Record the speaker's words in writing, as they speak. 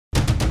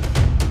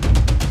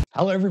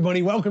Hello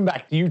everybody, welcome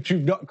back to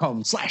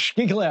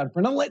youtube.com/Geek Aloud for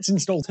another Let's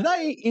Install.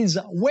 Today is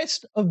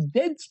West of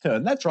Dead's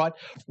turn. That's right,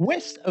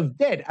 West of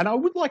Dead. And I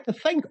would like to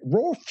thank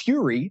Raw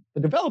Fury, the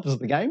developers of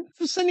the game,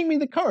 for sending me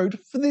the code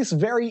for this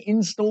very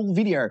install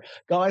video.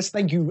 Guys,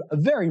 thank you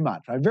very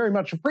much. I very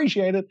much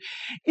appreciate it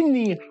in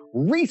the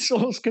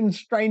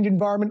resource-constrained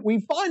environment we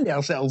find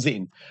ourselves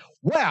in.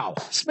 Wow,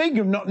 speaking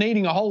of not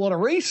needing a whole lot of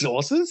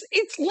resources,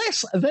 it's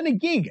less than a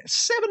gig,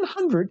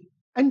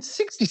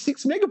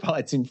 766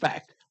 megabytes in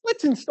fact.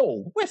 Let's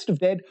install West of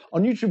Dead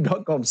on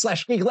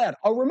youtube.com/Geek Aloud.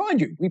 I'll remind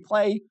you, we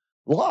play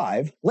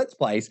live Let's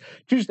Plays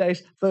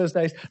Tuesdays,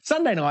 Thursdays,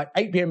 Sunday night,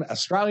 8 p.m.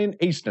 Australian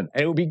Eastern.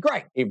 And it would be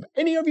great if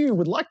any of you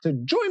would like to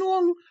join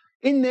along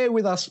in there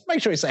with us.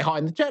 Make sure you say hi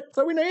in the chat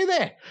so we know you're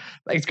there.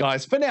 Thanks,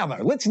 guys. For now,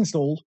 though, let's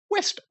install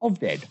West of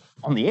Dead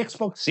on the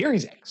Xbox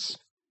Series X.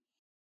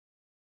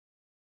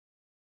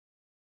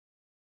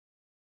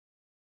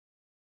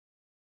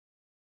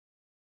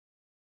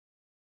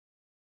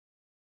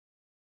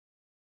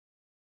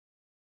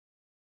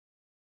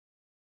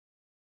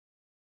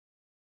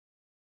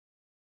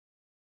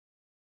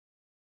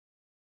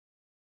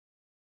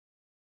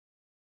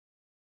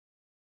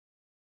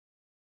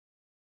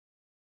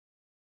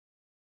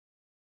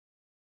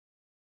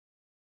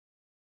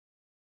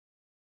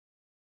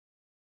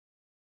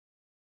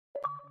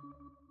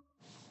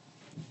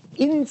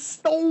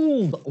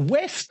 Installed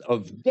West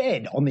of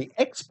Dead on the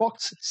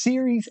Xbox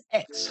Series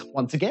X.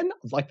 Once again,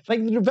 I'd like to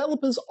thank the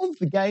developers of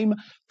the game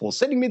for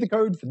sending me the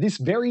code for this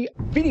very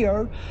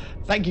video.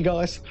 Thank you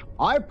guys.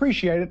 I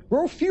appreciate it.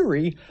 Raw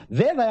Fury,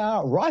 there they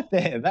are right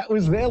there. That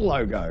was their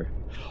logo.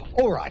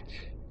 All right.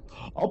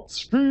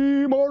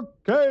 Upstream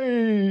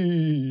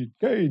Arcade.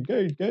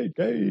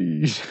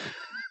 Cade.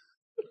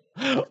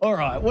 All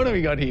right, what do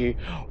we got here?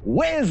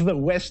 Where's the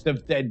West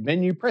of Dead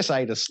menu? Press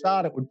A to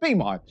start. It would be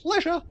my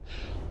pleasure.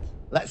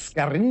 Let's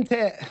get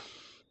into it.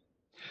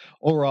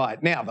 All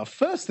right, now the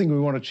first thing we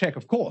want to check,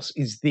 of course,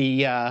 is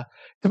the to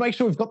make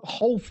sure we've got the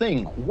whole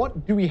thing.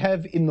 What do we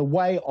have in the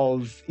way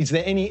of, is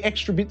there any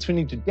extra bits we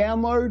need to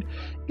download?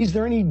 Is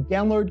there any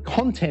download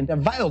content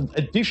available,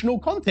 additional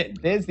content?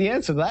 There's the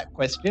answer to that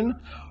question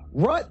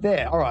right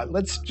there. All right,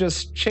 let's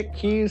just check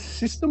here.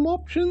 System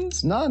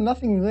options? No,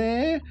 nothing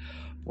there.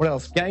 What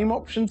else? Game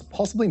options?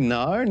 Possibly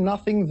no,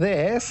 nothing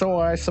there. So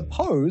I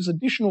suppose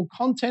additional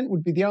content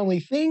would be the only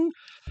thing.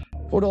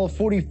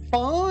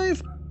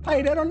 $4.45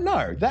 paid out on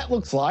no. That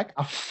looks like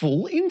a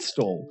full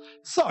install.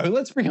 So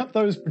let's bring up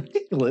those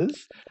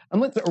particulars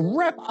and let's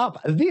wrap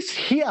up this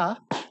here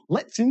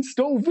Let's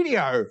Install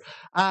video.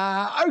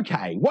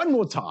 Okay, one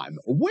more time.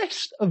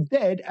 West of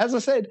Dead, as I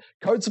said,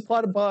 code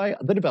supplied by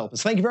the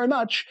developers. Thank you very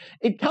much.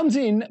 It comes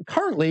in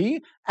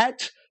currently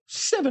at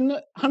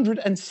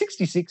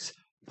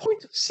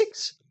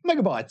 766.6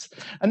 megabytes.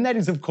 And that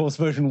is, of course,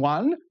 version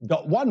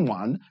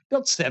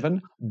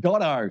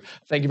 1.11.7.0.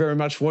 Thank you very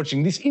much for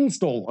watching this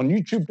install on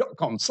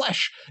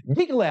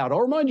youtube.com/Geek Aloud.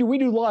 I'll remind you, we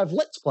do live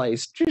Let's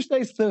Plays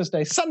Tuesdays,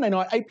 Thursdays, Sunday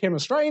night, 8 p.m.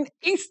 Australian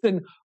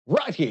Eastern,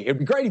 right here. It'd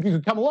be great if you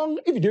could come along.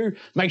 If you do,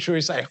 make sure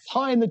you say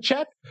hi in the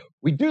chat.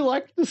 We do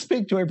like to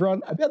speak to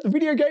everyone about the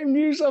video game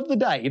news of the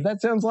day. If that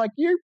sounds like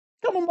you,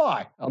 come on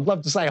by. I'd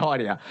love to say hi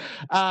to you.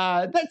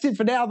 That's it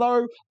for now,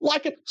 though.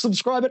 Like it,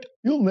 subscribe it.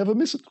 You'll never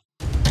miss it.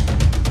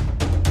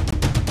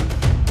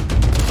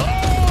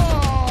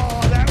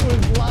 Oh, that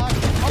was luck.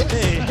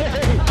 Hey,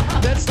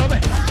 that's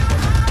something.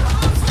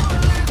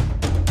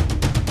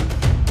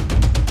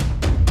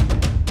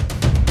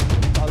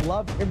 I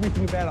love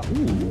everything about it.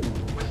 Ooh.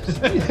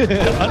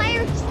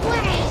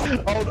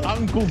 Old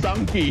Uncle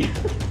Donkey.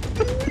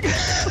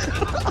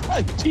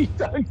 Gee,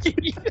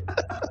 Donkey.